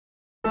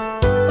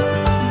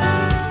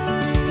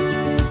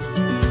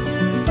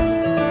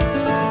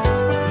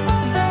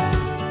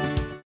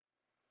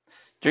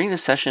During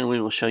this session,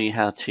 we will show you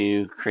how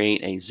to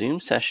create a Zoom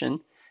session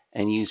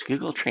and use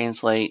Google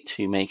Translate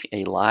to make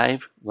a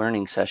live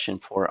learning session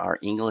for our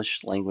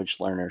English language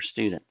learner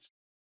students.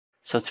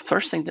 So the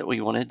first thing that we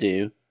want to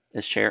do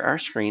is share our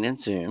screen in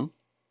Zoom.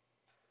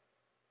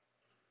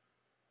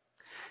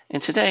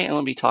 And today I'm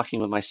going to be talking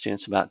with my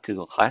students about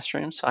Google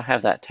Classroom, so I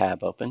have that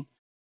tab open.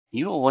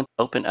 You will want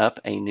to open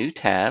up a new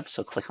tab,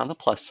 so click on the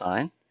plus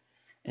sign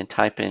and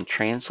type in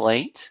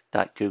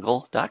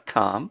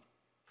translate.google.com.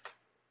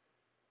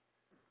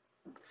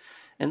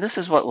 And this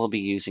is what we'll be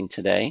using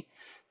today.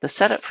 The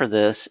setup for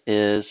this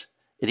is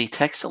it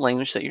detects the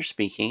language that you're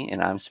speaking, and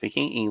I'm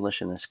speaking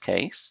English in this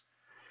case,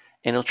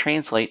 and it'll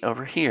translate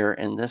over here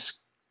in this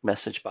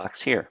message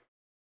box here.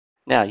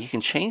 Now, you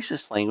can change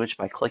this language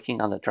by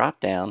clicking on the drop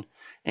down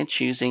and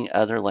choosing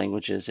other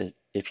languages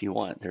if you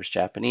want. There's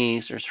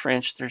Japanese, there's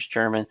French, there's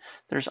German,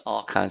 there's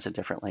all kinds of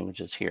different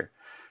languages here.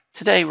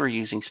 Today, we're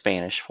using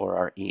Spanish for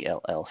our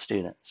ELL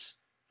students.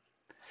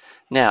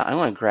 Now, I'm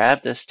going to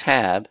grab this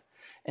tab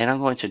and I'm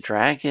going to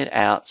drag it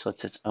out so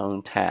it's its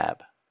own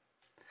tab.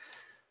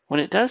 When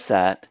it does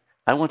that,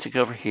 I want to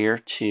go over here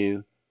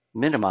to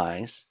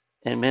minimize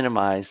and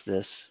minimize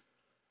this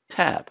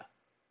tab.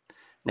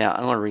 Now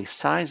I'm going to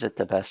resize it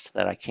the best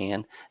that I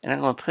can, and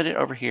I'm going to put it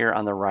over here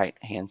on the right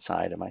hand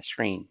side of my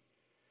screen.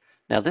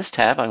 Now this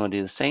tab, I'm going to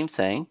do the same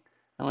thing.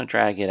 I'm going to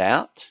drag it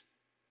out.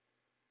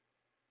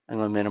 I'm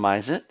going to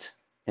minimize it,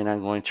 and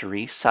I'm going to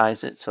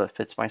resize it so it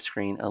fits my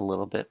screen a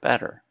little bit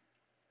better.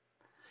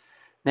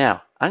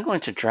 Now, I'm going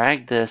to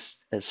drag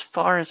this as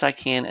far as I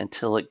can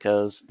until it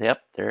goes,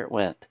 yep, there it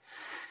went.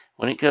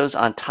 When it goes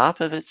on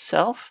top of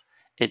itself,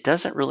 it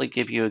doesn't really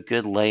give you a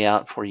good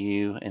layout for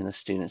you and the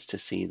students to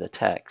see the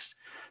text.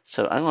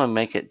 So I'm going to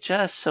make it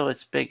just so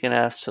it's big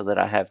enough so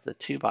that I have the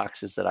two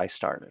boxes that I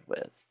started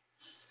with.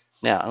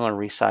 Now, I'm going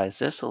to resize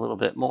this a little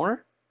bit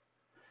more.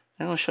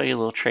 I'm going to show you a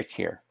little trick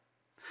here.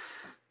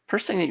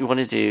 First thing that you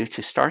want to do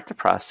to start the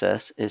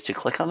process is to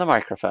click on the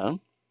microphone.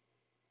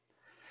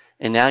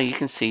 And now you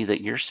can see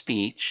that your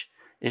speech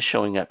is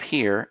showing up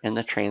here and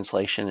the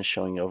translation is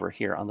showing over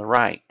here on the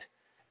right.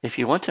 If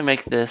you want to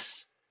make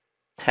this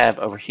tab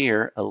over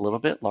here a little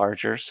bit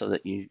larger so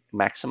that you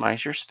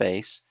maximize your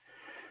space,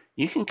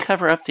 you can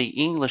cover up the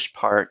English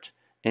part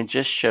and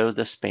just show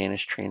the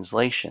Spanish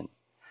translation.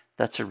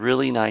 That's a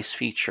really nice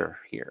feature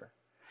here.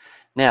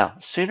 Now,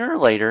 sooner or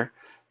later,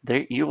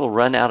 you will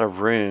run out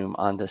of room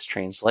on this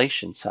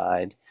translation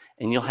side,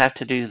 and you'll have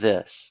to do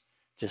this.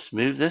 Just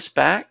move this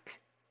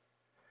back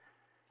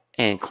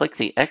and click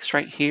the X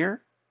right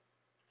here,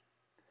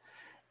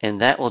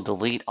 and that will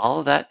delete all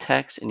of that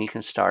text and you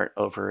can start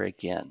over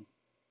again.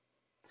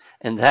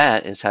 And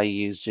that is how you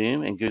use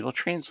Zoom and Google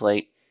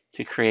Translate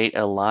to create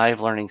a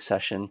live learning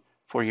session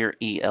for your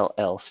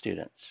ELL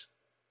students.